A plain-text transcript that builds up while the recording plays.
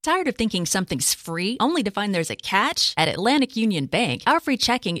Tired of thinking something's free only to find there's a catch? At Atlantic Union Bank, our free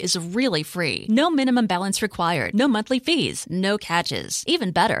checking is really free. No minimum balance required, no monthly fees, no catches. Even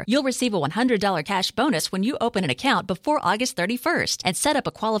better, you'll receive a $100 cash bonus when you open an account before August 31st and set up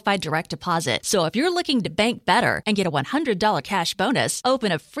a qualified direct deposit. So if you're looking to bank better and get a $100 cash bonus,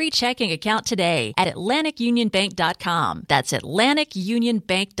 open a free checking account today at AtlanticUnionBank.com. That's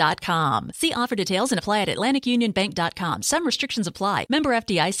AtlanticUnionBank.com. See offer details and apply at AtlanticUnionBank.com. Some restrictions apply. Member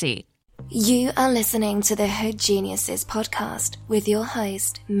FDIC. You are listening to the Hood Geniuses podcast with your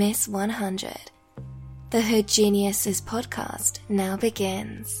host, Miss 100. The Hood Geniuses podcast now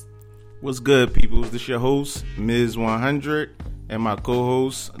begins. What's good, people? This is your host, Ms. 100, and my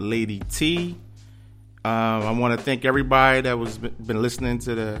co-host, Lady T. I want to thank everybody that was been listening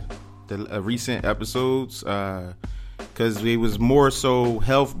to the recent episodes because it was more so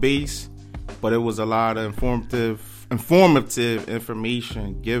health-based, but it was a lot of informative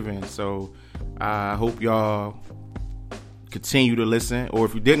information given. So I hope y'all continue to listen, or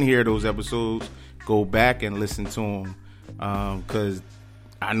if you didn't hear those episodes, go back and listen to them, because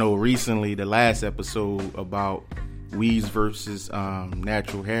I know recently the last episode about weaves versus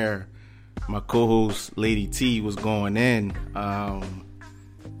natural hair, my co-host Lady T was going in.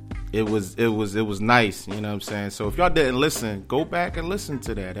 It was nice, you know what I'm saying? So if y'all didn't listen, go back and listen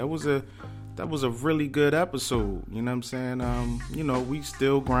to that. That was a really good episode, you know what I'm saying? We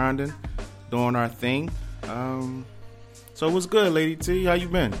still grinding, doing our thing. So what's good, Lady T? How you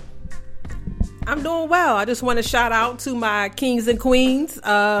been? I'm doing well. I just want to shout out to my kings and queens.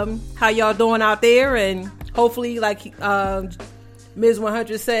 How y'all doing out there? And hopefully, like Ms.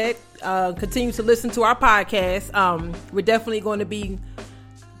 100 said, continue to listen to our podcast. We're definitely going to be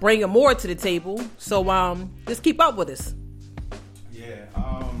bringing more to the table. So just keep up with us.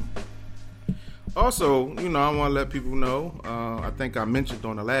 Also, I want to let people know, I think I mentioned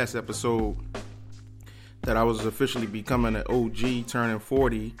on the last episode that I was officially becoming an OG, turning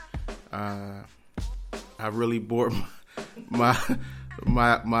 40. I really brought my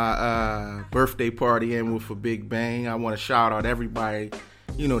birthday party in with a big bang. I want to shout out everybody,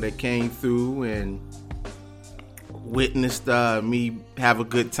 that came through and witnessed me have a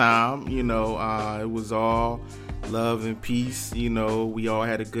good time. It was all love and peace. We all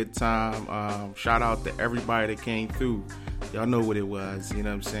had a good time. Shout out to everybody that came through. Y'all know what it was, you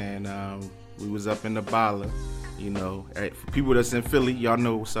know what I'm saying? We was up in the Bala, for people that's in Philly, y'all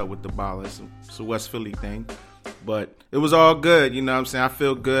know what's up with the Bala. It's a West Philly thing, but it was all good, you know what I'm saying? I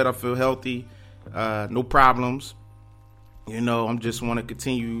feel good, I feel healthy, no problems. I'm just want to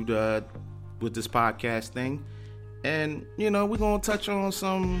continue with this podcast thing, and we're gonna touch on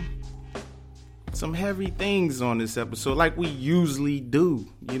some heavy things on this episode, like we usually do.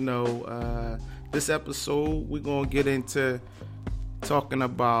 This episode we're gonna get into talking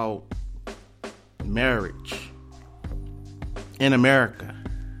about marriage in America.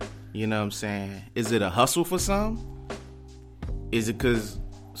 You know what I'm saying? Is it a hustle for some? Is it because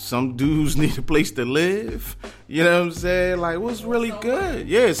some dudes need a place to live? You know what I'm saying? Like, what's really good?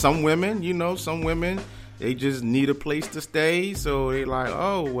 Yeah, some women, they just need a place to stay, so they like,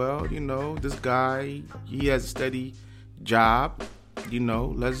 oh, well, this guy, he has a steady job, he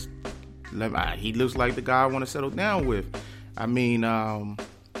looks like the guy I want to settle down with. I mean,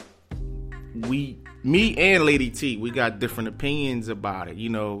 me and Lady T, we got different opinions about it.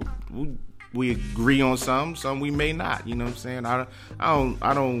 We agree on some we may not. You know what I'm saying? I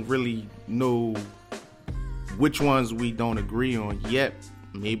don't really know which ones we don't agree on yet.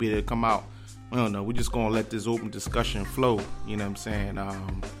 Maybe they'll come out. I don't know. We're just gonna let this open discussion flow. You know what I'm saying?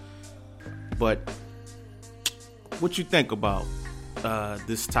 But what you think about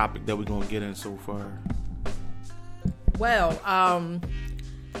this topic that we're gonna get in so far? Well, I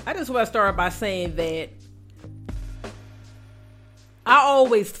just want to start by saying that I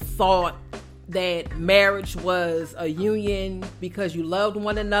always thought that marriage was a union because you loved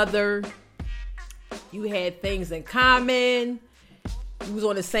one another, you had things in common, you was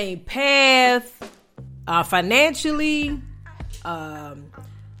on the same path, financially,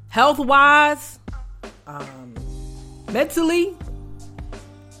 health-wise, mentally.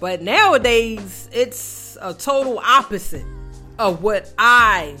 But nowadays, it's a total opposite of what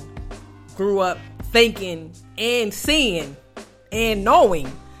I grew up thinking and seeing and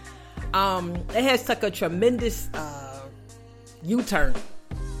knowing. It has took a tremendous U-turn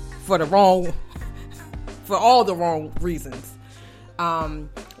for all the wrong reasons.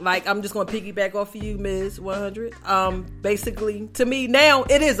 Like, I'm just going to piggyback off of you, Ms. 100. Basically, to me now,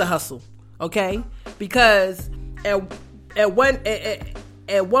 it is a hustle, okay? Because at one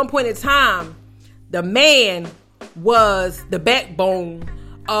point in time, the man was the backbone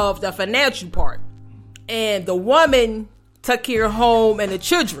of the financial part. And the woman took care of home and the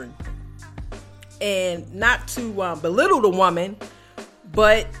children. And not to belittle the woman,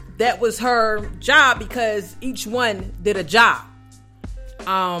 but that was her job because each one did a job.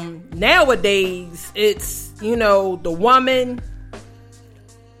 Nowadays, it's, the woman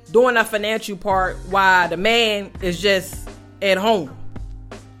doing the financial part while the man is just at home.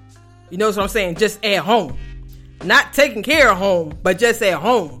 You know what I'm saying? Just at home. Not taking care of home, but just at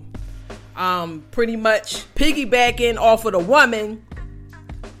home. Pretty much piggybacking off of the woman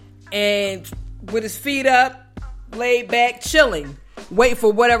and with his feet up, laid back, chilling, wait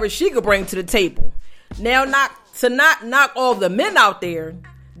for whatever she could bring to the table. Now, not knock all the men out there,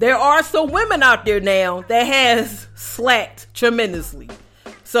 there are some women out there now that has slacked tremendously.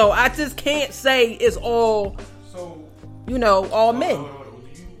 So I just can't say it's all, all men.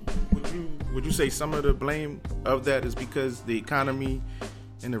 Would you say some of the blame of that is because the economy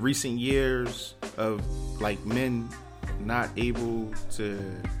in the recent years of like men not able to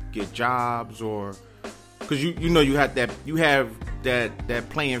get jobs, or because you have that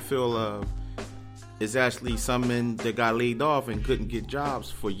playing field of it's actually some men that got laid off and couldn't get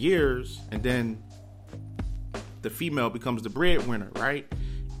jobs for years, and then the female becomes the breadwinner, right?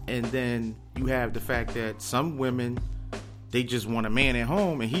 And then you have the fact that some women, they just want a man at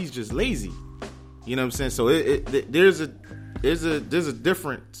home and he's just lazy. You know what I'm saying? So there's a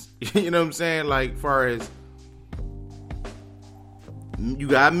difference. You know what I'm saying? Like, far as you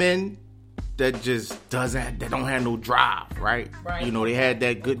got men that just don't have no drive, right? They had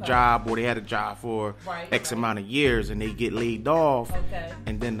that good job, or they had a job for X amount of years, and they get laid off,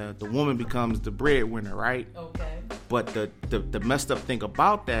 and then the woman becomes the breadwinner, right? Okay. But the messed up thing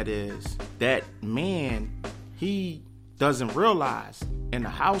about that is that man, he doesn't realize in the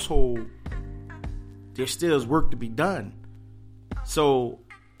household there still is work to be done. So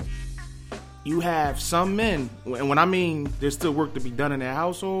you have some men, and when I mean there's still work to be done in their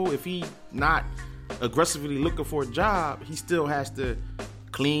household, if he not aggressively looking for a job, he still has to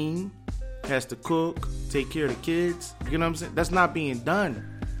clean, has to cook, take care of the kids. You know what I'm saying? That's not being done.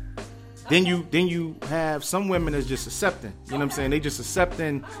 Then you have some women that's just accepting. You know what I'm saying? They just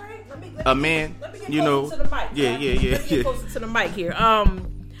accepting a man. Let me get closer to the mic. Yeah. Let me get closer to the mic here.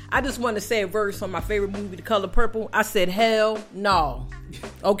 I just want to say a verse from my favorite movie, The Color Purple. I said, hell no.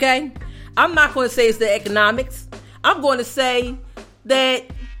 Okay? I'm not going to say it's the economics. I'm going to say that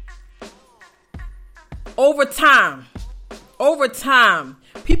over time,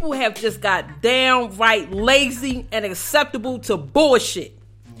 people have just got downright lazy and acceptable to bullshit.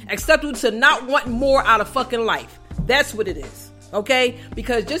 Acceptable to not wanting more out of fucking life. That's what it is. Okay?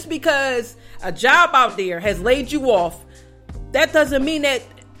 Because just because a job out there has laid you off, that doesn't mean that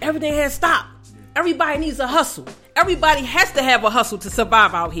everything has stopped. Everybody needs a hustle. Everybody has to have a hustle to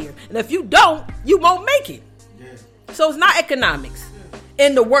survive out here. And if you don't, you won't make it. Yeah. So it's not economics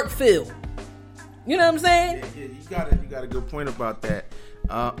in the work field. You know what I'm saying? Yeah, you got a good point about that.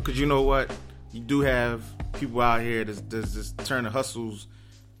 Because you know what? You do have people out here that's just turn the hustles,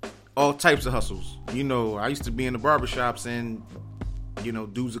 all types of hustles. I used to be in the barbershops and,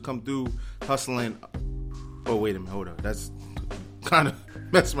 dudes would come through hustling. Oh, wait a minute. Hold up. That's kind of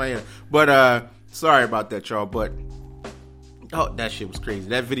messed my head. But, sorry about that, y'all. But, that shit was crazy.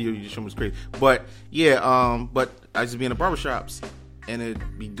 That video you just showed was crazy. But, yeah, but I used to be in the barbershops and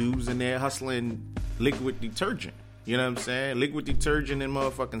it'd be dudes in there hustling liquid detergent. You know what I'm saying? Liquid detergent and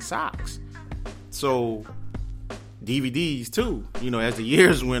motherfucking socks. So, DVDs too, as the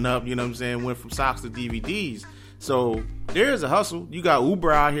years went up, you know what I'm saying, went from socks to DVDs. So there's a hustle. You got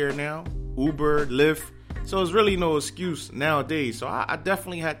Uber out here now, Uber, Lyft. So there's really no excuse nowadays. So I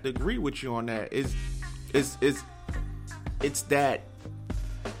definitely have to agree with you on that. It's that,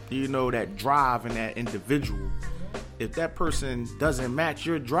 that drive and that individual. If that person doesn't match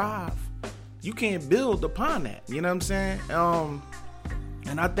your drive, you can't build upon that. You know what I'm saying?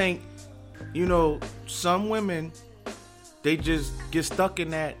 And I think, some women, they just get stuck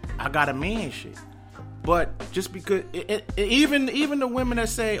in that I got a man shit. But just because even the women that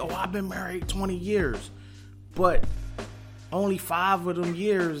say, oh, I've been married 20 years, but only 5 of them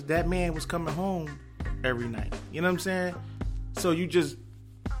years that man was coming home every night. You know what I'm saying? So you just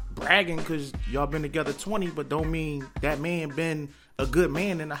bragging because y'all been together 20, but don't mean that man been a good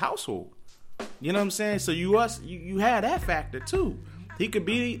man in the household. You know what I'm saying? So you had that factor too. He could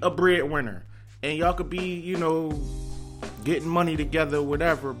be a breadwinner and y'all could be, getting money together or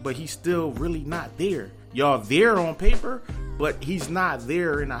whatever, but he's still really not there. Y'all there on paper, but he's not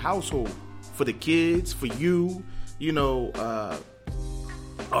there in the household for the kids, for you.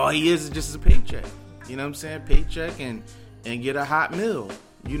 All he is just a paycheck. You know what I'm saying? Paycheck and get a hot meal.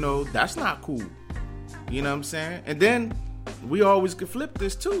 You know, that's not cool. You know what I'm saying? And then we always could flip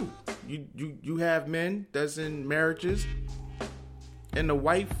this too. You have men that's in marriages and the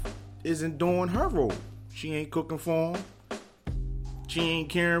wife isn't doing her role. She ain't cooking for him. She ain't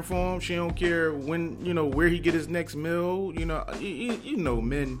caring for him. She don't care when, you know, where he get his next meal. You know,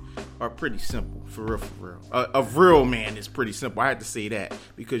 men are pretty simple, for real. A real man is pretty simple. I had to say that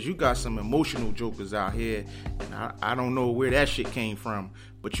because you got some emotional jokers out here, and I don't know where that shit came from.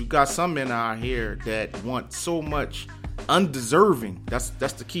 But you got some men out here that want so much undeserving. That's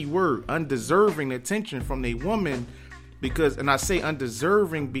the key word, undeserving attention from a woman. Because, and I say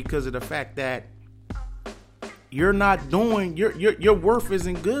undeserving because of the fact that you're not doing, your worth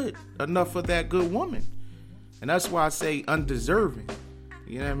isn't good enough for that good woman. And that's why I say undeserving.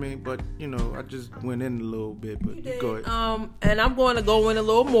 You know what I mean? But, you know, I just went in a little bit, but you go ahead. And I'm going to go in a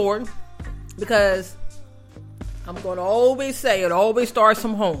little more because I'm going to always say it always starts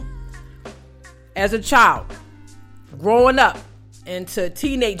from home. As a child, growing up into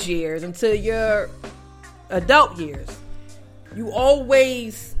teenage years, into your adult years, you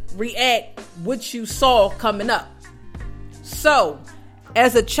always react what you saw coming up. So,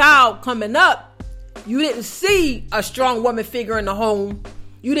 as a child coming up, you didn't see a strong woman figure in the home.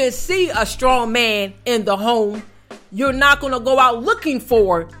 You didn't see a strong man in the home. You're not going to go out looking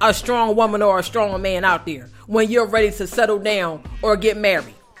for a strong woman or a strong man out there when you're ready to settle down or get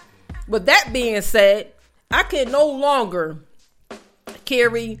married. With that being said, I can no longer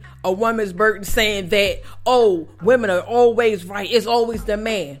carry a woman's burden saying that, oh, women are always right. It's always the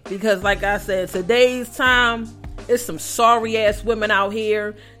man. Because like I said, today's time, it's some sorry ass women out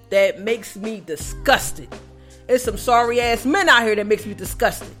here that makes me disgusted. It's some sorry ass men out here that makes me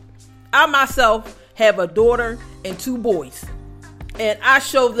disgusted. I myself have a daughter and 2 boys. And I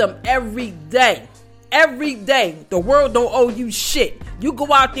show them every day. Every day. The world don't owe you shit. You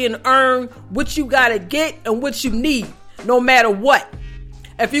go out there and earn what you gotta get and what you need, no matter what.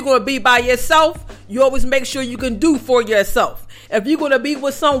 If you're going to be by yourself, you always make sure you can do for yourself. If you're going to be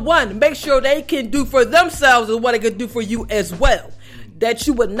with someone, make sure they can do for themselves and what they can do for you as well. That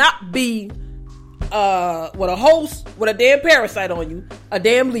you would not be with a host with a damn parasite on you, a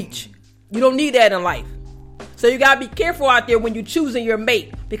damn leech. You don't need that in life. So you got to be careful out there when you're choosing your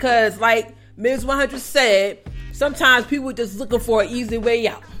mate. Because like Ms. 100 said, sometimes people are just looking for an easy way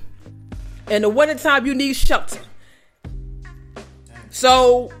out. In the wintertime, you need shelter.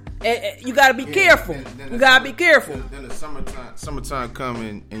 So you gotta be careful. You gotta be careful. Then the summertime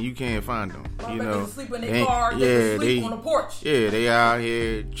coming and you can't find them. You know, sleep in their car. They sleep on the porch. Yeah, they out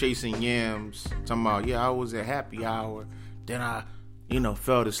here chasing yams. Talking about, I was at happy hour. Then I,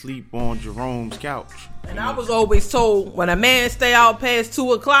 fell asleep on Jerome's couch. And I was always told when a man stay out past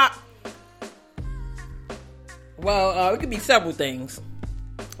 2:00. Well, it could be several things.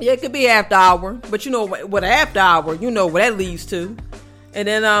 Yeah, it could be after hour, but with an after hour, you know what that leads to. And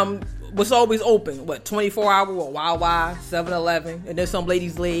then was always open, 24 hour, Wawa, 7-Eleven, and then some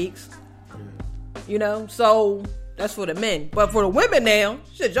ladies' legs. So that's for the men. But for the women now,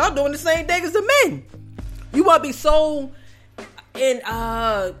 shit, y'all doing the same thing as the men. You want to be so in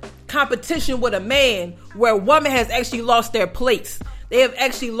competition with a man where a woman has actually lost their place. They have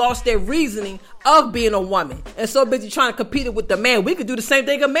actually lost their reasoning of being a woman. And so busy trying to compete it with the man. We could do the same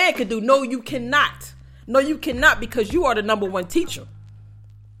thing a man could do. No, you cannot. No, you cannot, because you are the number one teacher.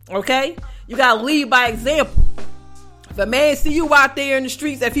 Okay? You gotta lead by example. If a man see you out there in the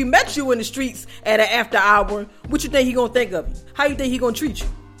streets, if he met you in the streets at an after hour, what you think he gonna think of you? How you think he gonna treat you?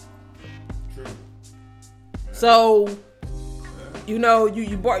 True. So, you gotta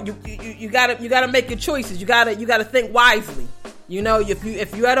make your choices. You gotta think wisely.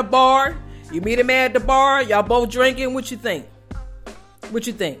 If you at a bar, you meet a man at the bar, y'all both drinking, what you think?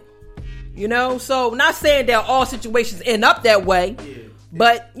 So not saying that all situations end up that way,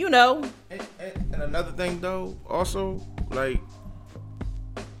 but And another thing though, also, like,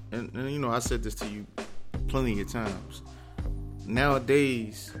 and I said this to you plenty of times.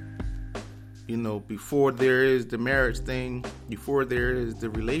 Nowadays, before there is the marriage thing, before there is the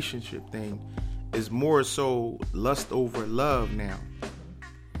relationship thing, is more so lust over love now.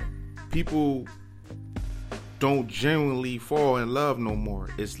 People don't genuinely fall in love no more.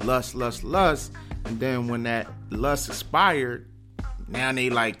 It's lust. And then when that lust expired, now they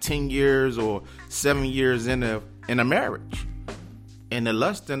like 10 years or 7 years in a marriage. And the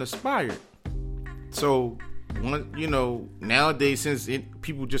lust then expired. So, nowadays, since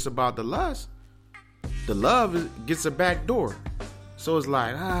people just about the lust, the love gets a back door. So it's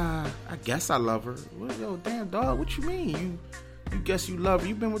like, I guess I love her. Well, yo, damn, dog, what you mean? You guess you love her.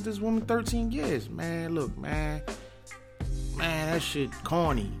 You've been with this woman 13 years. Man, look, man. man, that shit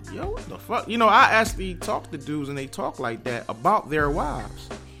corny. Yo, what the fuck? You know, I actually talk to dudes and they talk like that about their wives.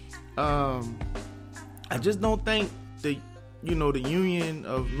 I just don't think the union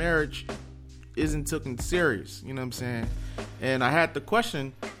of marriage isn't taken serious. You know what I'm saying? And I had the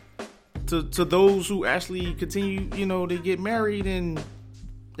question to those who actually continue, they get married and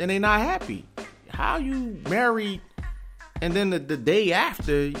they not happy. How you married and then the day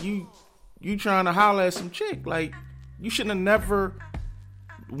after you trying to holler at some chick? Like, you shouldn't have never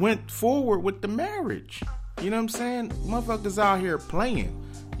went forward with the marriage. You know what I'm saying? Motherfuckers out here playing.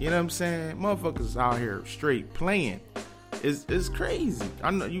 You know what I'm saying? Motherfuckers out here straight playing. It's crazy. I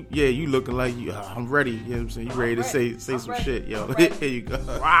know you. Yeah, you looking like you. I'm ready. You know what I'm saying? You ready to say some shit, yo? Here you go.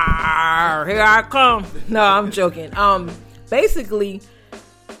 Here I come. No, I'm joking. Basically,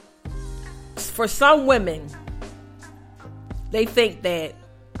 for some women, they think that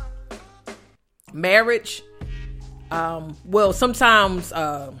marriage will sometimes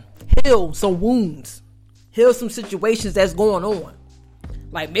heal some wounds, heal some situations that's going on.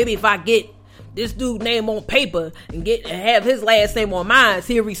 Like, maybe if I get this dude's name on paper and have his last name on mine,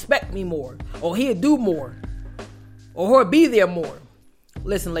 he'll respect me more, or he'll do more, or he'll be there more.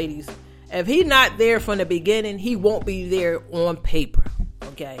 Listen, ladies, if he's not there from the beginning, he won't be there on paper.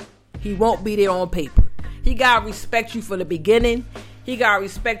 Okay, he won't be there on paper. He gotta respect you from the beginning. He gotta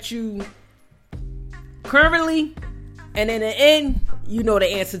respect you currently, and in the end, you know the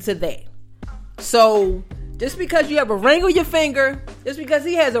answer to that. So just because you have a ring on your finger, just because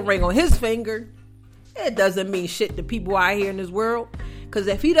he has a ring on his finger, it doesn't mean shit to people out here in this world. Because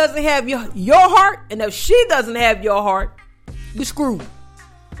if he doesn't have your heart, and if she doesn't have your heart, you're screwed.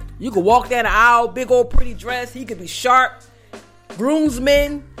 You could walk down the aisle, big old pretty dress. He could be sharp,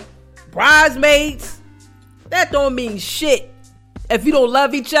 groomsmen, bridesmaids. That don't mean shit if you don't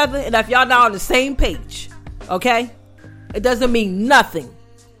love each other and if y'all not on the same page. Okay? It doesn't mean nothing.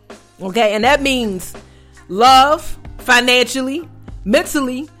 Okay? And that means love, financially,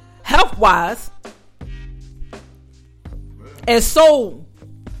 mentally, health-wise, and soul.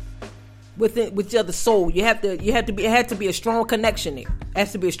 With each other's soul, it had to be a strong connection there. It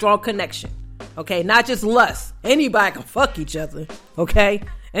has to be a strong connection. Okay, not just lust. Anybody can fuck each other. Okay,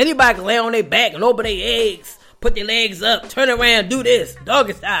 anybody can lay on their back and open their eggs, put their legs up, turn around, do this,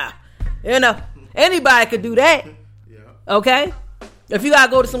 doggy style. Anybody could do that. Okay, if you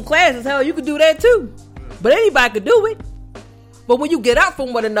gotta go to some classes, hell, you could do that too. But anybody could do it. But when you get up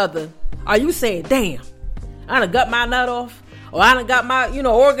from one another, are you saying, damn, I done got my nut off, or I done got my,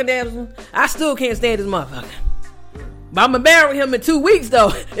 orgasm, I still can't stand this motherfucker. But I'm gonna marry him in 2 weeks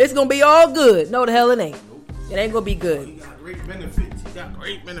though. It's gonna be all good. No, the hell it ain't. It ain't gonna be good. He got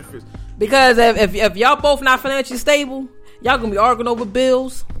great benefits. Because if y'all both not financially stable, y'all gonna be arguing over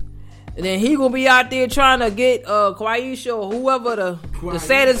bills. And then he gonna be out there trying to get Quaisha or whoever to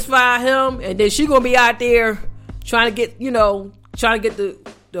satisfy him, and then she gonna be out there trying to get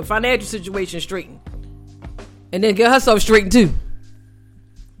the financial situation straightened, and then get herself straightened too.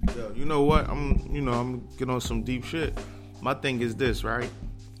 Yo, you know what? I'm getting on some deep shit. My thing is this, right?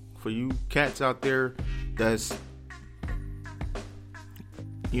 For you cats out there that's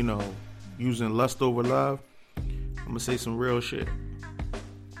using lust over love, I'm gonna say some real shit.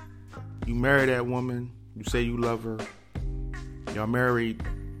 You marry that woman, you say you love her, y'all married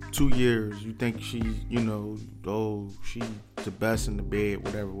 2 years, you think she's, she's the best in the bed,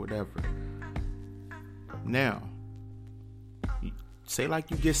 whatever. Now, say like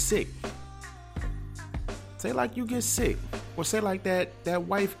you get sick. Or say like that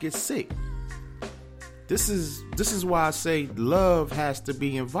wife gets sick. This is why I say love has to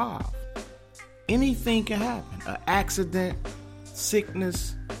be involved. Anything can happen. An accident,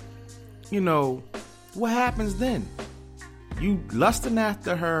 sickness, what happens then? You lusting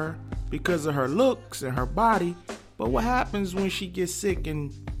after her because of her looks and her body, but what happens when she gets sick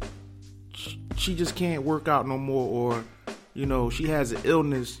and she just can't work out no more, or she has an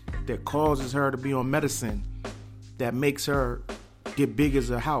illness that causes her to be on medicine that makes her get big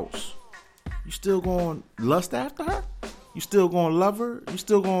as a house? You still going to lust after her? You still going to love her? You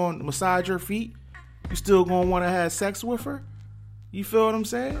still going to massage her feet? You still going to want to have sex with her? You feel what I'm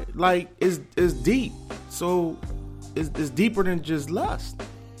saying? Like, it's deep. So it's deeper than just lust.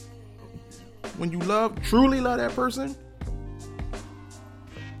 When you truly love that person,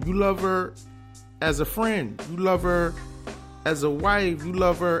 you love her as a friend. You love her as a wife. You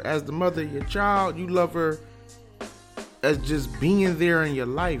love her as the mother of your child. You love her as just being there in your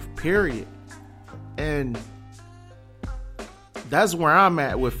life, period. And that's where I'm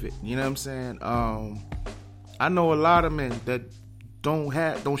at with it. You know what I'm saying? I know a lot of men that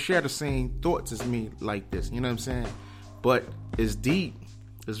don't share the same thoughts as me like this. You know what I'm saying? But it's deep.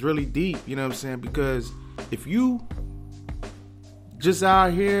 It's really deep, you know what I'm saying? Because if you just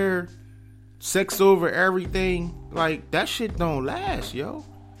out here sex over everything, like, that shit don't last, yo.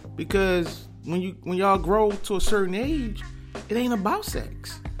 Because when y'all grow to a certain age, it ain't about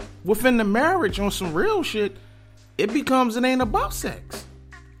sex. Within the marriage, on some real shit, it ain't about sex.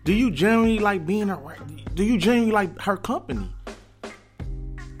 Do you genuinely like being around? Do you genuinely like her company?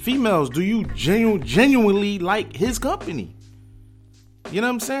 Females, do you genuinely like his company? You know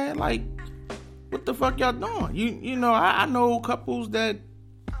what I'm saying? Like, what the fuck y'all doing? You know, I know couples that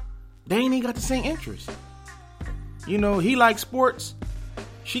they ain't even got the same interests. You know, he likes sports.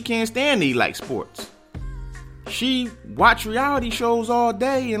 She can't stand he likes sports. She watch reality shows all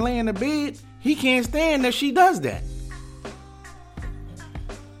day and lay in the bed. He can't stand that she does that.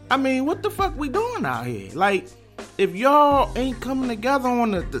 I mean, what the fuck we doing out here? Like, if y'all ain't coming together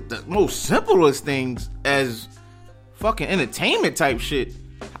on the most simplest things as fucking entertainment type shit,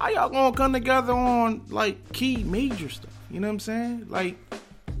 how y'all gonna come together on, like, key major stuff? You know what I'm saying? Like,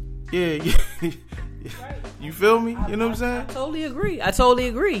 yeah. You feel me? You know what I'm saying? I totally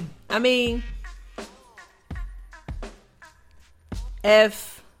agree. I mean,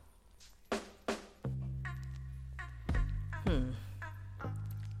 if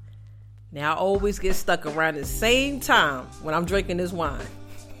now I always get stuck around the same time when I'm drinking this wine.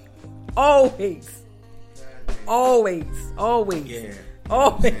 Always. Yeah.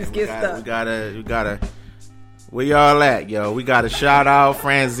 Always get stuck. We gotta. Where y'all at, yo? We gotta shout out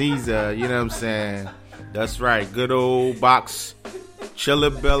Franziza. You know what I'm saying? That's right. Good old box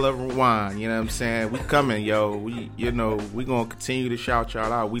Chillabella wine. You know what I'm saying? We coming, yo. We gonna continue to shout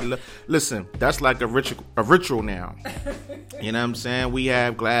y'all out. Listen. That's like a ritual now. You know what I'm saying? We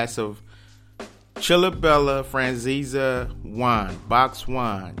have glass of Chillabella Franziza wine, box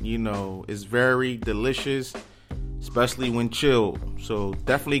wine. You know, it's very delicious, especially when chilled. So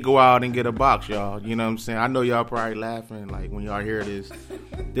definitely go out and get a box, y'all. You know what I'm saying? I know y'all probably laughing like when y'all hear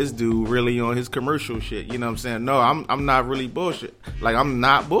this dude really on his commercial shit. You know what I'm saying? No, I'm not really bullshit. Like, I'm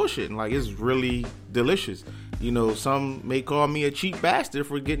not bullshitting. Like, it's really delicious. You know, some may call me a cheap bastard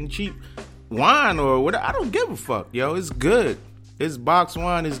for getting cheap wine or whatever. I don't give a fuck, yo. It's good. This box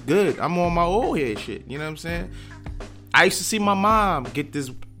wine is good. I'm on my old head shit. You know what I'm saying? I used to see my mom get this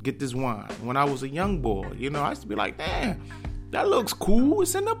wine when I was a young boy. You know, I used to be like, damn, that looks cool.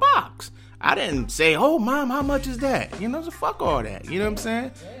 It's in the box. I didn't say, oh, mom, how much is that? You know, so fuck all that. You know what I'm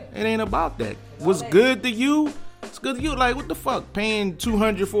saying? It ain't about that. What's good to you? It's good to you. Like, what the fuck? Paying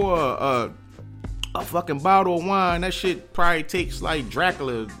 $200 for a fucking bottle of wine. That shit probably takes like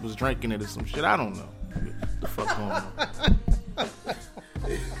Dracula was drinking it or some shit. I don't know. What the fuck going on?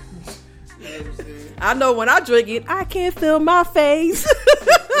 I know when I drink it, I can't feel my face.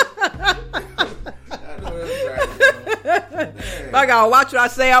 I gotta watch what I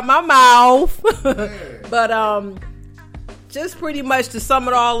say out my mouth. But just pretty much to sum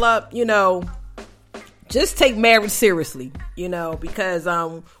it all up, you know, just take marriage seriously, you know, because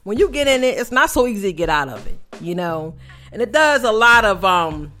when you get in it, it's not so easy to get out of it, you know, and it does a lot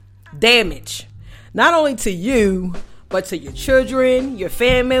of damage, not only to you, but to your children, your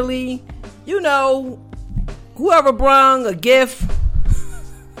family, you know, whoever brung a gift.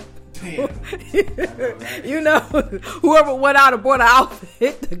 You know, whoever went out and bought an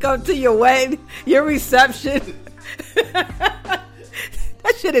outfit to come to your wedding, your reception. That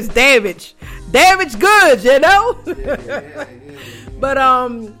shit is damage. Damage goods, you know? Yeah. But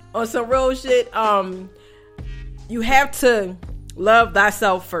on some real shit, you have to love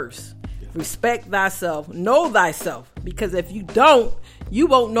thyself first. Respect thyself. Know thyself. Because if you don't, you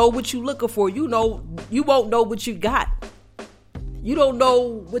won't know what you're looking for. You won't know what you got. You don't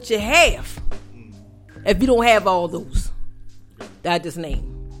know what you have if you don't have all those that I just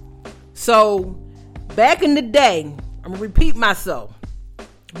named. So, back in the day, I'm going to repeat myself.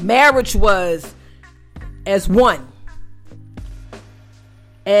 Marriage was as one.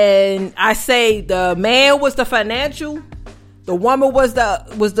 And I say the man was the financial, the woman was the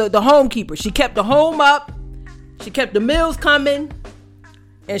homekeeper. She kept the home up, she kept the meals coming,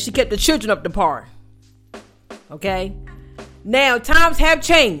 and she kept the children up to par. Okay? Now, times have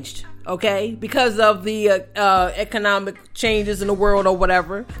changed, okay, because of the economic changes in the world or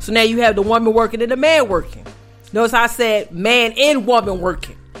whatever. So now you have the woman working and the man working. Notice I said man and woman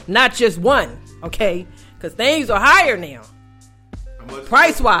working, not just one, okay, because things are higher now,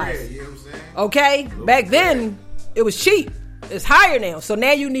 price-wise, you know what I'm saying? Okay? Back then, it was cheap. It's higher now. So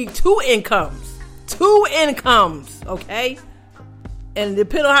now you need two incomes, okay? And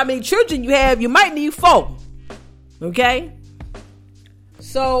depending on how many children you have, you might need 4, okay?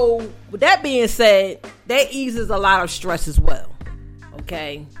 So, with that being said, that eases a lot of stress as well.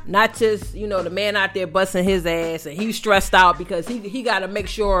 Okay, not just, the man out there busting his ass and he's stressed out because he got to make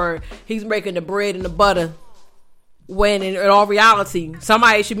sure he's making the bread and the butter, when in all reality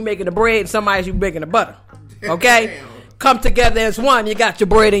somebody should be making the bread and somebody should be making the butter. Okay, come together as one. You got your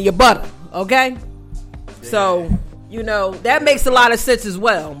bread and your butter. Okay, so that makes a lot of sense as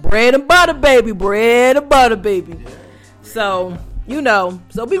well. Bread and butter, baby. Bread and butter, baby. So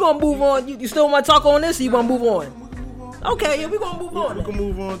so we gonna move on. You still want to talk on this, or you want to move on? Okay, yeah, we're going to move on. We can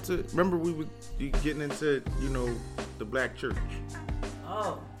move on to, remember we were getting into, the black church.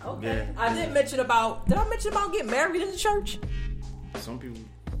 Oh, okay. Yeah. Did I mention about getting married in the church? Some people.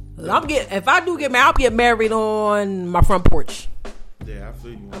 If I do get married, I'll get married on my front porch. Yeah, I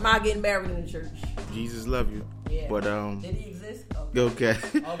feel you. I'm not getting married in the church. Jesus love you. Yeah. But, did he exist? Okay.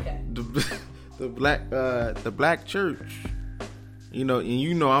 Okay. the black church,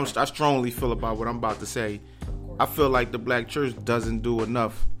 I strongly feel about what I'm about to say. I feel like the black church doesn't do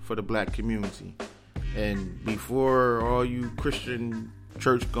enough for the black community. And before all you Christian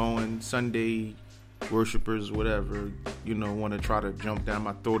church going Sunday worshipers, whatever, want to try to jump down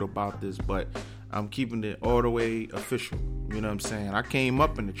my throat about this, but I'm keeping it all the way official. You know what I'm saying? I came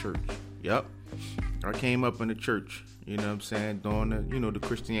up in the church. Yep. I came up in the church, doing the, the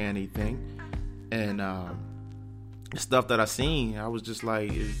Christianity thing. And the stuff that I seen, I was just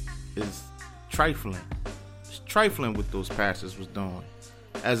like, is trifling. Trifling what those pastors was doing.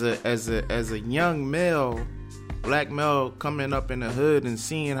 As a young male, black male coming up in the hood and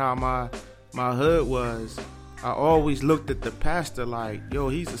seeing how my hood was, I always looked at the pastor like, yo,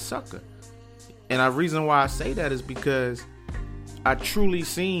 he's a sucker. And the reason why I say that is because I truly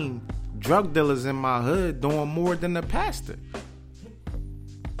seen drug dealers in my hood doing more than the pastor.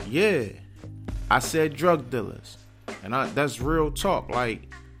 Yeah, I said drug dealers, and that's real talk.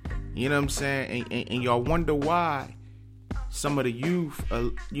 Like, you know what I'm saying? And y'all wonder why some of the youth,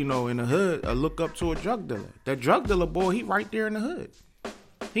 in the hood, look up to a drug dealer. That drug dealer, boy, he right there in the hood.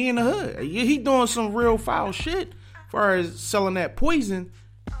 He in the hood. He doing some real foul shit as far as selling that poison.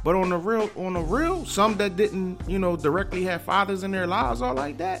 But on the real, some that didn't, directly have fathers in their lives or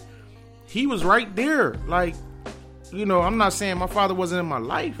like that, he was right there. Like, I'm not saying my father wasn't in my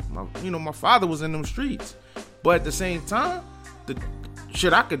life. My father was in them streets. But at the same time,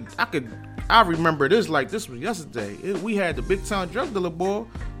 shit, I remember this like this was yesterday. We had the big time drug dealer boy.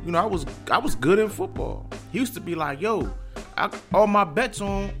 I was good in football. He used to be like, yo, all my bets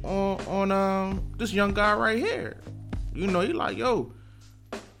on this young guy right here. He like, yo,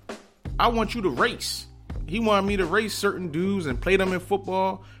 I want you to race. He wanted me to race certain dudes and play them in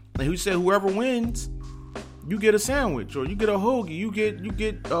football. And he said, whoever wins, you get a sandwich or you get a hoagie. You get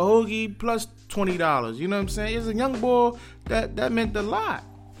a hoagie plus $20. You know what I'm saying? As a young boy, that meant a lot.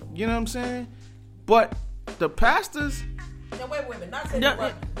 You know what I'm saying? But the pastors. Now wait a minute. Not saying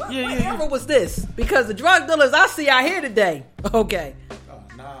what era was this? Because the drug dealers I see out here today. Okay.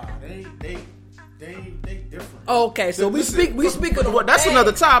 Nah, they different. Okay, so we speaking on that's past.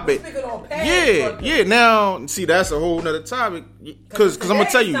 Another topic. We speaking on past. Yeah. Now, see, that's a whole nother topic. Because I'm gonna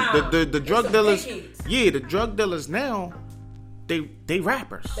tell you, the drug dealers. Yeah, the drug dealers now. They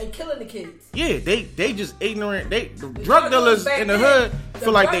rappers. They killing the kids. Yeah, they just ignorant. The drug dealers in the hood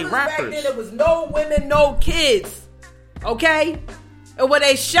feel like they rappers. Back then there was no women, no kids. Okay? And when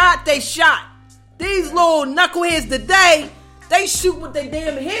they shot. These little knuckleheads today, they shoot with their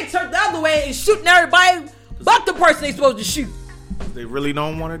damn head turned the other way and shooting everybody but the person they supposed to shoot. They really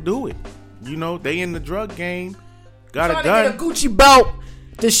don't want to do it. They in the drug game. Got a gun. Trying to get a Gucci belt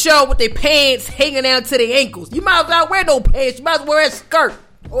to show with their pants hanging down to their ankles. You might as well wear no pants. You might as well wear a skirt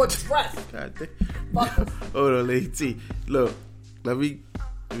or a dress. God damn. Hold on, Lady T. Look, let me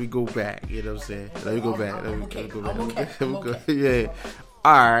go back. You know what I'm saying? Let me go back. I'm okay. Yeah.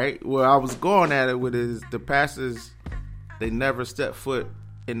 All right. Well, I was going at it with the pastors. They never step foot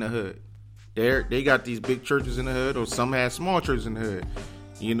in the hood. They got these big churches in the hood, or some had small churches in the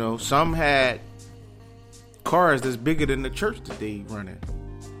hood. Some had cars that's bigger than the church that they running.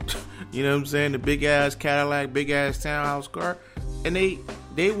 You know what I'm saying? The big ass Cadillac, big ass townhouse car, and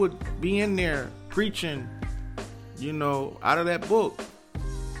they would be in there preaching, out of that book.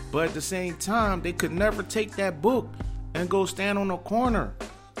 But at the same time, they could never take that book and go stand on a corner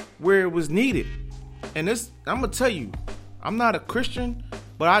where it was needed. And this, I'm gonna tell you, I'm not a Christian,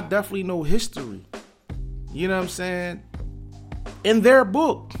 but I definitely know history. You know what I'm saying? In their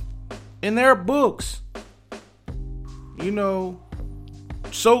books,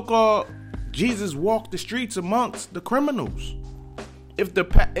 so-called Jesus walked the streets amongst the criminals.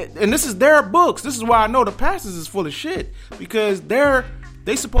 And this is their books. This is why I know the pastors is full of shit, because they're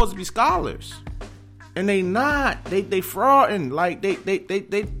They supposed to be scholars, and they not. They frauding. Like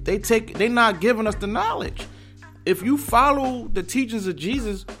they not giving us the knowledge. If you follow the teachings of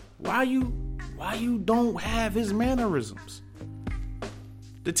Jesus, why you don't have his mannerisms?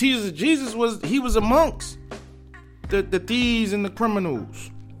 The teachings of Jesus he was amongst the thieves and the criminals,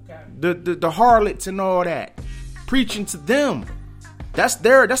 the harlots and all that, preaching to them.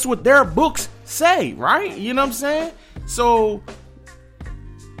 That's what their books say, right? You know what I'm saying? So,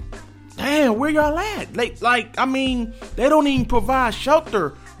 damn, where y'all at? Like I mean, they don't even provide shelter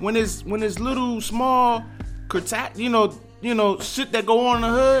when it's little small, you know, shit that go on in the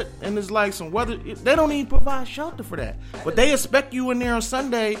hood, and it's like some weather. They don't even provide shelter for that, but they expect you in there on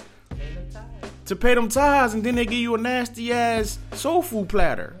Sunday to pay them tithes, and then they give you a nasty ass soul food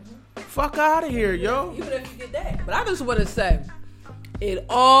platter. Fuck out of here, yo. Even if you get that. But I just want to say, it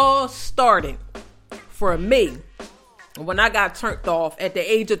all started for me when I got turned off at the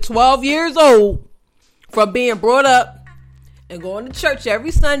age of 12 years old from being brought up and going to church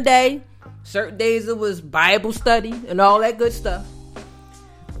every Sunday. Certain days it was Bible study and all that good stuff.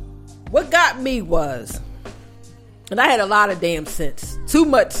 What got me was, and I had a lot of damn sense, too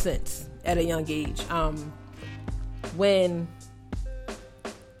much sense at a young age. When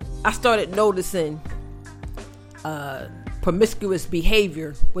I started noticing promiscuous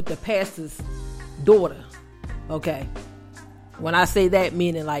behavior with the pastor's daughter. Okay. When I say that,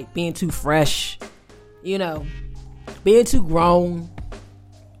 meaning like being too fresh, you know, being too grown,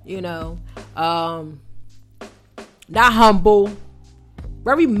 you know, not humble,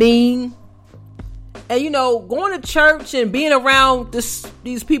 very mean. And, you know, going to church and being around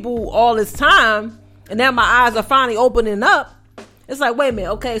these people all this time, and now my eyes are finally opening up. It's like, wait a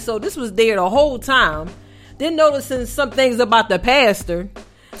minute, okay, so this was there the whole time. Then noticing some things about the pastor,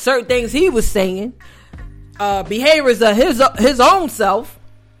 certain things he was saying, behaviors of his own self.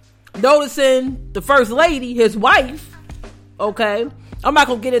 Noticing the first lady, his wife. Okay, I'm not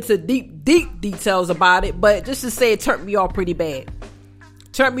gonna get into deep details about it, but just to say it turned me off pretty bad.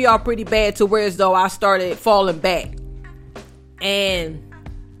 Turned me off pretty bad to where as though I started falling back. And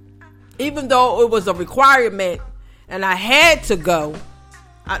even though it was a requirement and I had to go,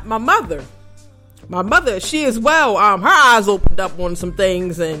 my mother, she as well, her eyes opened up on some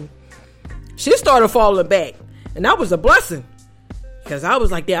things and she started falling back. And that was a blessing. Because I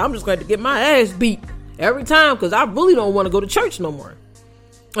was like, yeah, I'm just going to get my ass beat every time because I really don't want to go to church no more.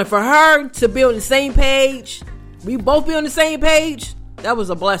 And for her to be on the same page, we both be on the same page, that was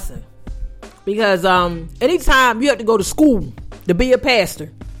a blessing. Because anytime you have to go to school to be a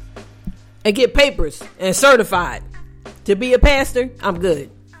pastor and get papers and certified to be a pastor, I'm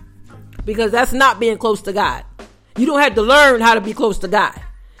good. Because that's not being close to God. You don't have to learn how to be close to God.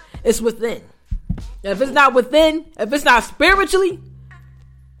 It's within. If it's not within, if it's not spiritually,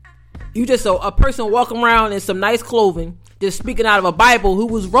 you just a person walking around in some nice clothing, just speaking out of a Bible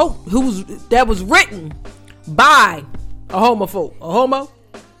that was written by a homophobe. A homo?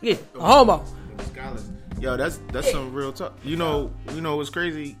 Yeah, a homo. Yo, that's some real talk. You know what's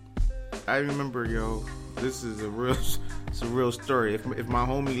crazy? I remember, yo, this is a real story. If my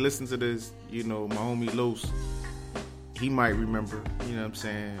homie listens to this, you know, my homie Los, he might remember, you know what I'm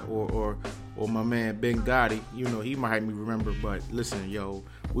saying? Or my man Ben Gotti, you know, he might remember. But listen, yo,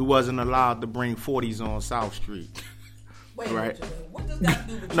 we wasn't allowed to bring 40s on South Street. Wait, right? What does that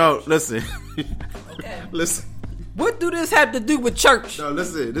do with church? No, listen. Okay. Listen. What do this have to do with church? No,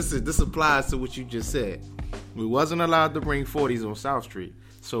 listen. This applies to what you just said. We wasn't allowed to bring 40s on South Street,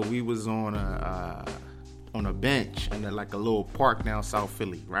 so we was on a bench in like a little park down South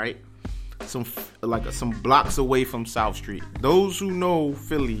Philly, right? Some blocks away from South Street. Those who know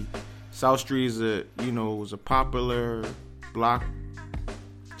Philly, South Street is a popular block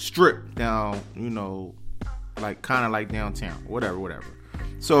strip down, you know, like kind of like downtown, whatever.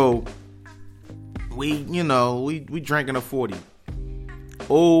 So we drinking a 40.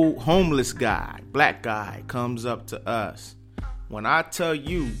 Old homeless guy, black guy, comes up to us. When I tell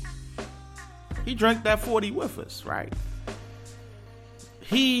you, he drank that 40 with us, right?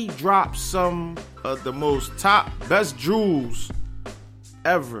 He dropped some of the most best jewels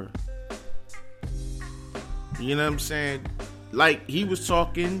ever. You know what I'm saying? Like he was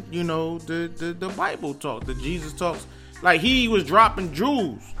talking, you know, the Bible talk, the Jesus talks. Like he was dropping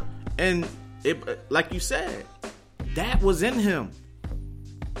jewels. And it, like you said, that was in him.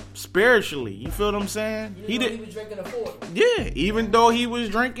 Spiritually, you feel what I'm saying? He was drinking a 40. Yeah, even though he was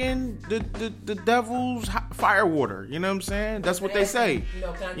drinking the devil's fire water. You know what I'm saying? That's what they say.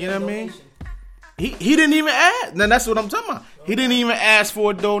 You know what I mean? He didn't even ask. Now that's what I'm talking about. He didn't even ask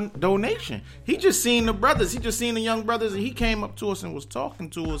for a donation. He just seen the brothers. He just seen the young brothers, and he came up to us and was talking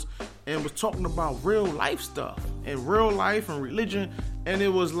to us and was talking about real life stuff and real life and religion. And it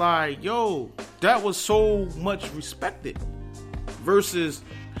was like, yo, that was so much respected versus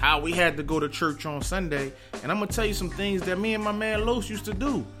how we had to go to church on Sunday. And I'm gonna tell you some things that me and my man Los used to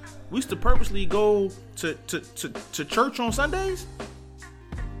do. We used to purposely go to church on Sundays,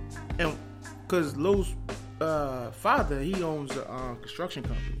 and because Los father, he owns a construction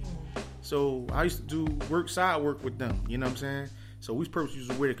company, so I used to do side work with them. You know what I'm saying? So we purposely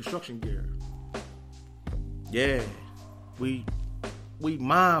used to wear the construction gear. Yeah, we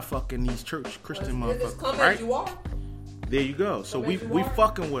mind fucking these church Christian motherfuckers, right? You are. There you go. So we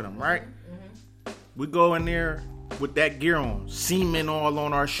fucking with them, right? Mm-hmm. We go in there with that gear on, semen all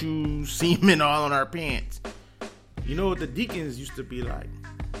on our shoes, semen all on our pants. You know what the deacons used to be like?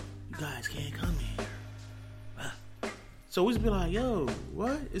 You guys can't come here. So we used to be like, yo,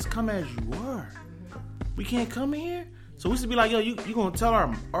 what? It's come as you are. We can't come in here? So we used to be like, yo, you gonna tell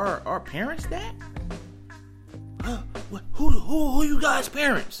our parents that? Who you guys'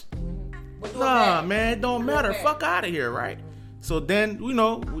 parents? Nah, man, it don't matter. Fuck out of here, right? So then, you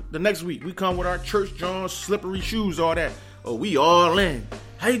know, the next week, we come with our church John's slippery shoes, all that. Oh, we all in.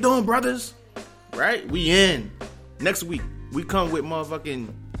 How you doing, brothers? Right? We in. Next week, we come with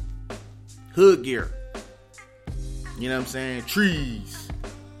motherfucking hood gear. You know what I'm saying? Trees.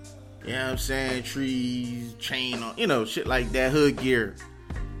 You know what I'm saying? Trees, chain on, you know, shit like that, hood gear.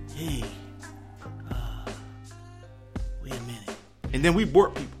 Hey, wait a minute. And then we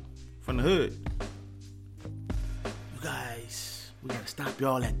board people from the hood. You guys, we gotta stop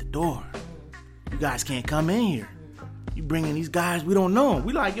y'all at the door. You guys can't come in here. You bringing these guys, we don't know them.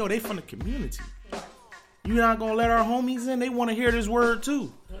 We like, yo, they from the community. You not gonna let our homies in? They want to hear this word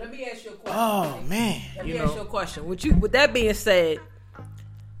too. Let me ask you a question. Oh man, let me ask you a question. With that being said,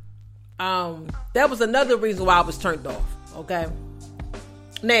 that was another reason why I was turned off. Okay.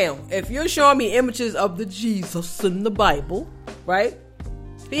 Now, if you're showing me images of the Jesus in the Bible, right?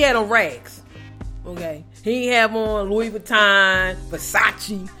 He had on rags. Okay. He ain't have on Louis Vuitton,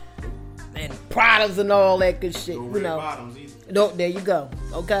 Versace, and Pradas and all that good shit. No, you know. No, there you go.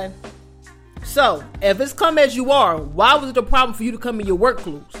 Okay. So, if it's come as you are, why was it a problem for you to come in your work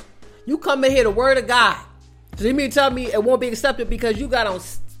clothes? You come in here the word of God. So you mean to tell me it won't be accepted because you got on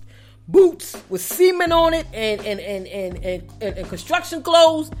boots with semen on it and construction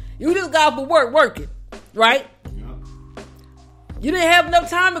clothes? You just got for work working, right? Yeah. You didn't have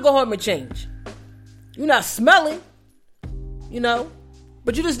enough time to go home and change. You're not smelling, you know,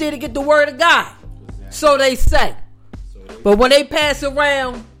 but you just did to get the word of God. Exactly. So they say. But when they pass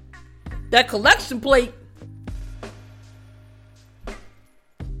around that collection plate,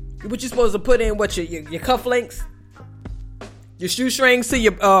 what you supposed to put in? What your cufflinks, your shoestrings to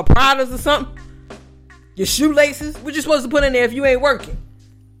your Pradas or something, your shoelaces? What you supposed to put in there if you ain't working?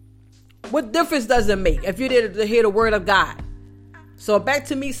 What difference does it make if you're there to hear the word of God? So back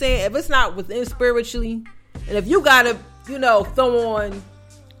to me saying, if it's not within spiritually, and if you gotta, you know, throw on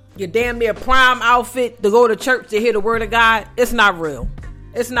your damn near prime outfit to go to church to hear the word of God, it's not real.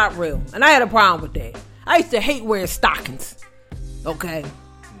 It's not real. And I had a problem with that. I used to hate wearing stockings. Okay?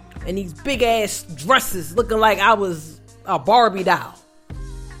 And these big ass dresses looking like I was a Barbie doll.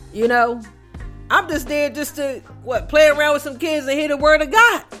 You know? I'm just there just to, play around with some kids and hear the word of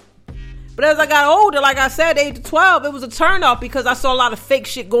God. But as I got older, like I said, age of 12, it was a turnoff because I saw a lot of fake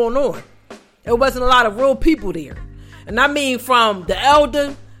shit going on. There wasn't a lot of real people there. And I mean from the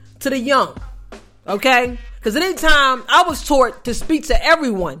elder to the young. Okay? Because at any time, I was taught to speak to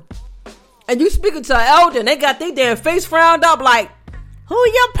everyone. And you speaking to an elder, and they got their damn face frowned up like, who are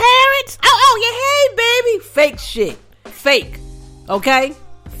your parents? Oh, yeah, hey, baby. Fake shit. Fake. Okay?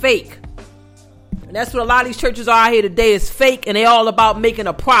 Fake. And that's what a lot of these churches are out here today is fake, and they all about making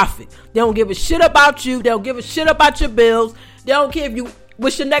a profit. They don't give a shit about you. They don't give a shit about your bills. They don't care if you,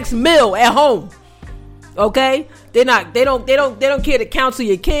 what's your next meal at home. Okay? They don't care to counsel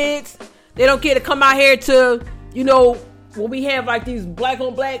your kids. They don't care to come out here to, you know, when we have like these black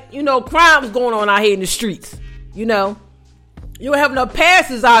on black, you know, crimes going on out here in the streets. You know, you don't have enough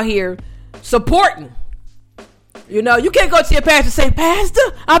pastors out here supporting. You know, you can't go to your pastor and say, Pastor,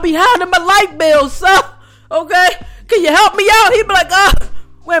 I'm behind on my light bill, son. Okay? Can you help me out? He'd be like,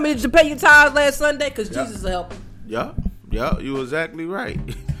 wait a minute, did you pay your tithes last Sunday? Because Jesus will help you. Yeah, you're exactly right.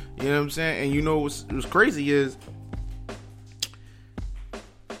 You know what I'm saying? And you know what's crazy is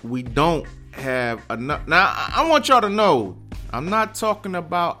we don't have enough. Now, I want y'all to know, I'm not talking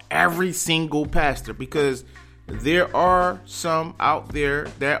about every single pastor, because there are some out there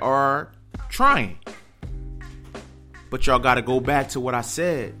that are trying. But y'all got to go back to what I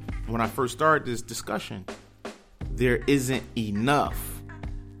said when I first started this discussion. There isn't enough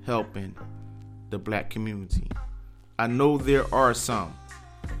helping the black community. I know there are some.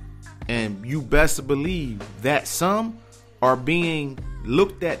 And you best believe that some are being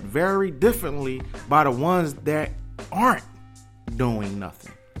looked at very differently by the ones that aren't doing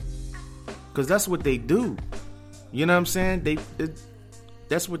nothing. Because that's what they do. You know what I'm saying?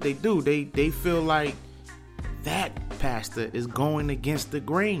 That's what they do. They feel like that pastor is going against the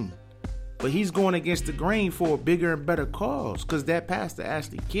grain. But he's going against the grain for a bigger and better cause. Because that pastor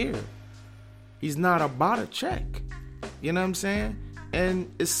actually cares. He's not about a check. You know what I'm saying?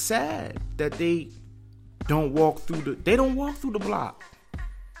 And it's sad that they don't walk through the block.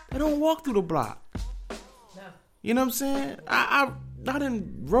 They don't walk through the block. No. You know what I'm saying? I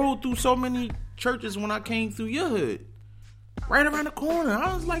done rode through so many churches when I came through your hood. Right around the corner.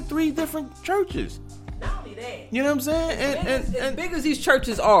 I was like 3 different churches. Not only that. You know what I'm saying? And as big as these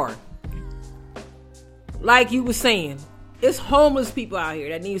churches are, like you were saying, it's homeless people out here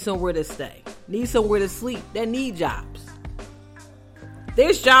that need somewhere to stay, need somewhere to sleep, that need jobs.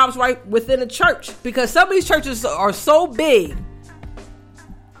 There's jobs right within the church because some of these churches are so big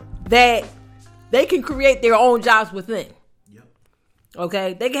that they can create their own jobs within. Yep.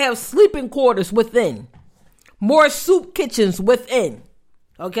 Okay? They can have sleeping quarters within. More soup kitchens within.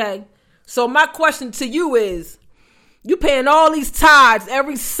 Okay? So my question to you is, you paying all these tithes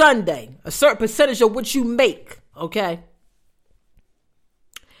every Sunday, a certain percentage of what you make. Okay?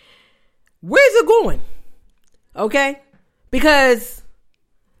 Where's it going? Okay? Because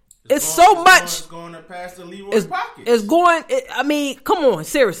it's so much. It's going to Pastor Leroy's pockets. It's going. I mean, come on,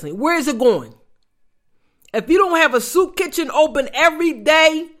 seriously. Where is it going? If you don't have a soup kitchen open every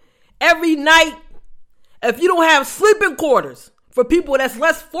day, every night, if you don't have sleeping quarters for people that's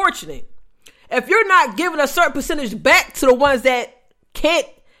less fortunate, if you're not giving a certain percentage back to the ones that can't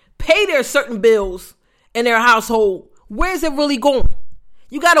pay their certain bills in their household, where's it really going?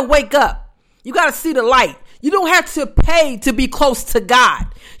 You got to wake up. You got to see the light. You don't have to pay to be close to God.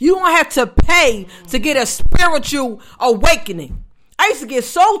 You don't have to pay to get a spiritual awakening. I used to get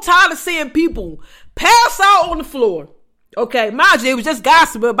so tired of seeing people pass out on the floor. Okay, mind you, it was just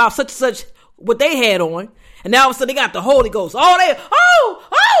gossiping about such and such what they had on. And now all of a sudden they got the Holy Ghost.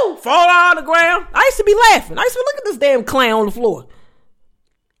 Fall out on the ground. I used to be laughing. I used to be, look at this damn clown on the floor.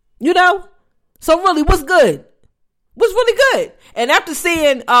 You know? So really, what's good? What's really good? And after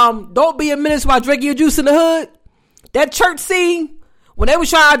seeing Don't Be a Menace While Drinking Your Juice in the Hood, that church scene, when they was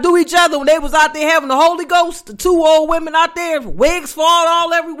trying to do each other, when they was out there having the Holy Ghost, the 2 old women out there, wigs falling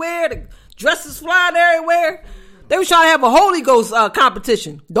all everywhere, the dresses flying everywhere. They was trying to have a Holy Ghost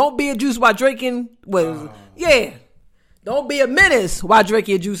competition. Don't be a juice while drinking. Don't be a menace while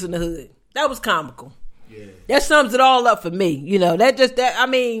drinking your juice in the hood. That was comical. Yeah. That sums it all up for me. You know,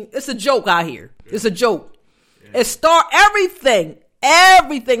 it's a joke out here. Yeah. It's a joke. Yeah.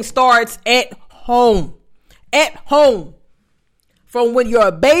 Everything starts at home. At home. From when you're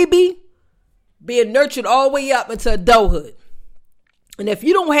a baby, being nurtured all the way up into adulthood. And if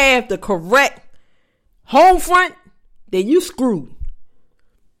you don't have the correct home front, then you screwed.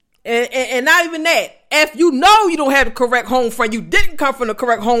 And not even that. If you know you don't have the correct home front, you didn't come from the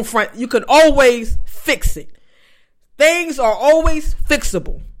correct home front, you can always fix it. Things are always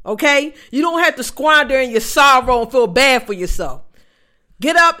fixable. Okay? You don't have to squander in your sorrow and feel bad for yourself.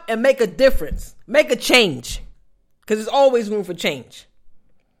 Get up and make a difference. Make a change. Because there's always room for change.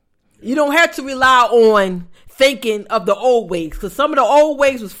 You don't have to rely on thinking of the old ways. Because some of the old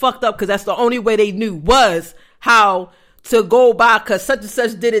ways was fucked up because that's the only way they knew was how to go by, because such and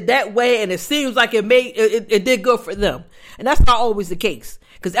such did it that way and it seems like it did good for them. And that's not always the case.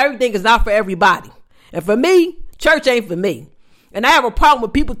 Because everything is not for everybody. And for me, church ain't for me. And I have a problem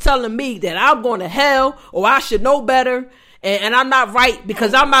with people telling me that I'm going to hell or I should know better and I'm not right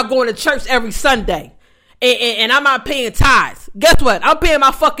because I'm not going to church every Sunday. And I'm not paying tithes. Guess what? I'm paying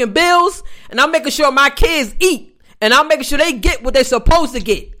my fucking bills and I'm making sure my kids eat. And I'm making sure they get what they're supposed to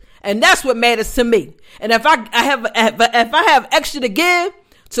get. And that's what matters to me. And if I have extra to give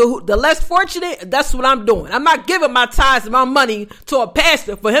to the less fortunate, that's what I'm doing. I'm not giving my tithes and my money to a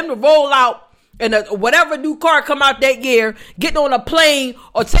pastor for him to roll out and whatever new car come out that year, getting on a plane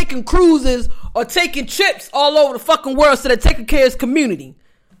or taking cruises or taking trips all over the fucking world instead of taking care of his community.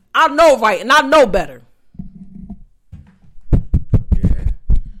 I know right and I know better. Yeah.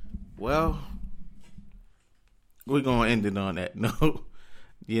 Well, we're going to end it on that note.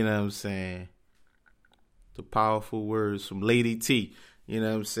 You know what I'm saying? The powerful words from Lady T. You know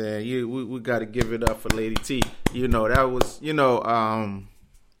what I'm saying? We got to give it up for Lady T. You know, that was,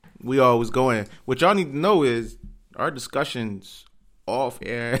 we always go in. What y'all need to know is our discussions off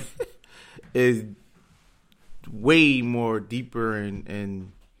air is way more deeper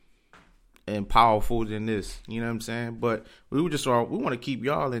and powerful than this. You know what I'm saying? But we want to keep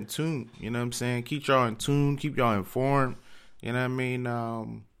y'all in tune. You know what I'm saying? Keep y'all in tune. Keep y'all informed. You know what I mean?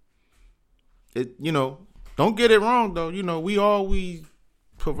 Don't get it wrong though. We always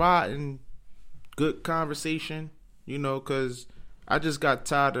providing good conversation. Because I just got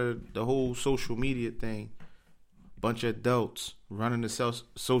tired of the whole social media thing. Bunch of adults running the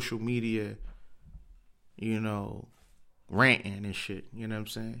social media, ranting and shit. You know what I'm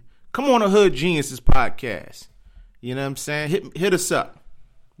saying? Come on, the Hood Geniuses podcast. You know what I'm saying? Hit us up.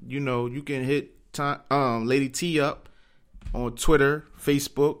 You can hit Lady T up on Twitter,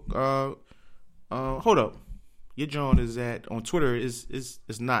 Facebook. Hold up, your John is on Twitter. Is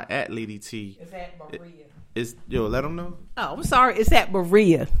not at Lady T. It's at Maria. Let them know. Oh, I'm sorry. It's at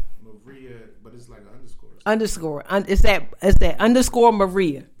Maria. Maria, but it's like an underscore. It's that underscore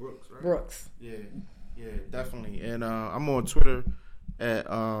Maria. Brooks, right? Brooks. Yeah, definitely. And I'm on Twitter at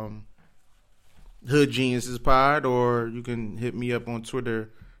Hood Geniuses Pod, or you can hit me up on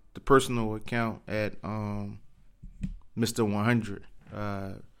Twitter, the personal account at Mr. 100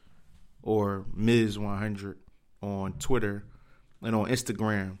 or Ms. 100 on Twitter, and on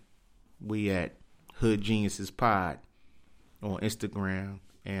Instagram we at Hood Geniuses Pod on Instagram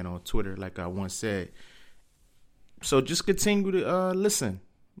and on Twitter, like I once said. So just continue to listen.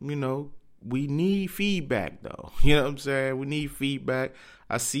 We need feedback though. You know what I'm saying? We need feedback.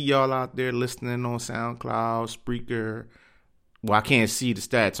 I see y'all out there listening on SoundCloud, Spreaker. Well, I can't see the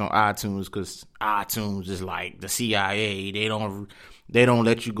stats on iTunes because iTunes is like the CIA. They don't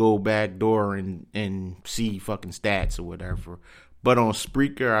let you go backdoor and see fucking stats or whatever. But on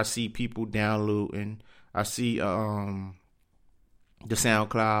Spreaker, I see people downloading. I see the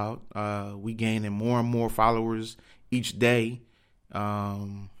SoundCloud. We gaining more and more followers each day. I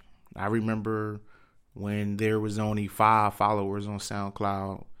remember when there was only 5 followers on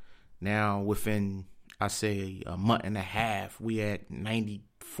SoundCloud. Now within, I say, a month and a half, we had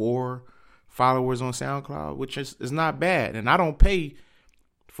 94 followers on SoundCloud, which is not bad. And I don't pay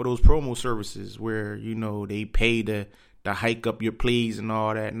for those promo services where, they pay to hike up your plays and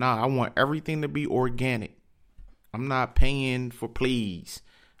all that. Nah, I want everything to be organic. I'm not paying for plays.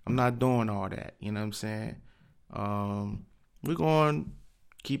 I'm not doing all that. You know what I'm saying? We're going to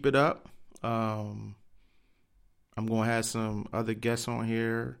keep it up. I'm going to have some other guests on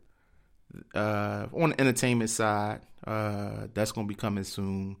here on the entertainment side. That's going to be coming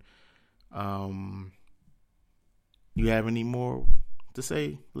soon. You have any more to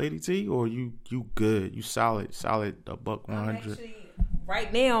say, Lady T, or you good? You solid $100.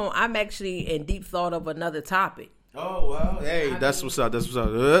 Right now, I'm actually in deep thought of another topic. Oh well, hey, that's what's up.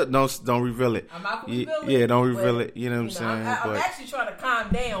 Don't reveal it. I'm not gonna reveal it. Yeah, don't reveal it. You know what I'm saying? I'm actually trying to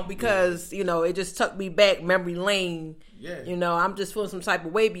calm down because it just took me back memory lane. Yeah. I'm just feeling some type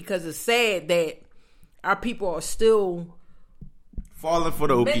of way because it's sad that our people are still falling for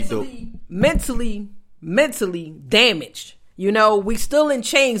the okie doke. Mentally damaged. We still in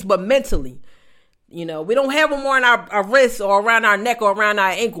chains, but mentally. We don't have them on our wrists or around our neck or around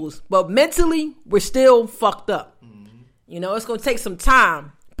our ankles. But mentally, we're still fucked up. Mm-hmm. It's going to take some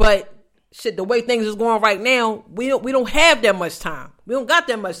time. But, shit, the way things is going right now, we don't have that much time. We don't got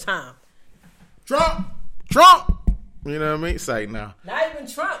that much time. Trump! You know what I mean? It's like, nah. Not even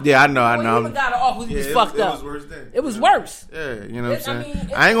Trump. Yeah, I know. He even got an office, he was fucked up. It was worse then. It was worse. Yeah, you know what I'm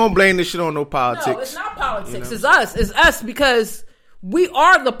saying? I ain't going to blame this shit on no politics. No, it's not politics. It's us. It's us because we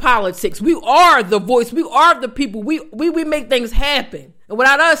are the politics. We are the voice. We are the people. We make things happen. And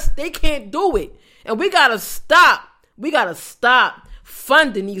without us, they can't do it. And we got to stop. We got to stop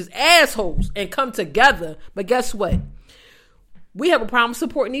funding these assholes and come together. But guess what? We have a problem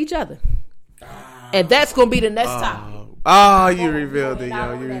supporting each other. And that's going to be the next topic. Oh, you revealed it,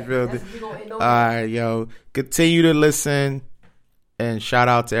 yo. You revealed it. All right, yo. Continue to listen. And shout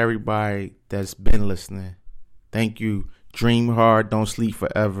out to everybody that's been listening. Thank you. Dream hard. Don't sleep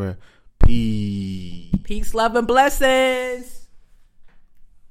forever. Peace. Peace, love, and blessings.